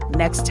you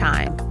next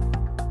time.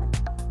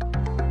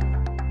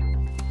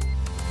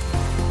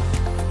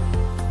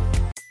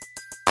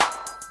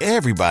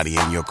 Everybody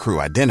in your crew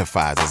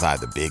identifies as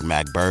either Big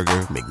Mac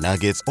Burger,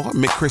 McNuggets, or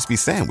McCrispy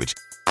Sandwich.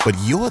 But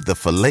you're the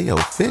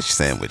Filet-O-Fish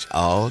Sandwich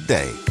all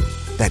day.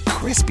 That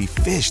crispy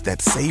fish,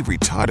 that savory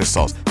tartar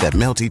sauce, that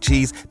melty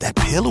cheese, that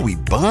pillowy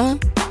bun.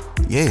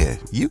 Yeah,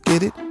 you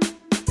get it.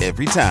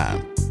 Every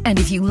time. And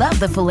if you love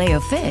the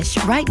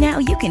Filet-O-Fish, right now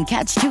you can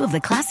catch 2 of the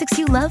classics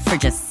you love for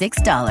just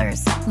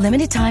 $6.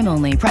 Limited time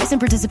only. Price and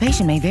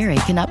participation may vary.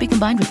 Cannot be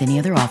combined with any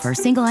other offer.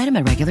 Single item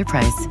at regular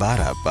price.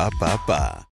 Ba-da-ba-ba-ba.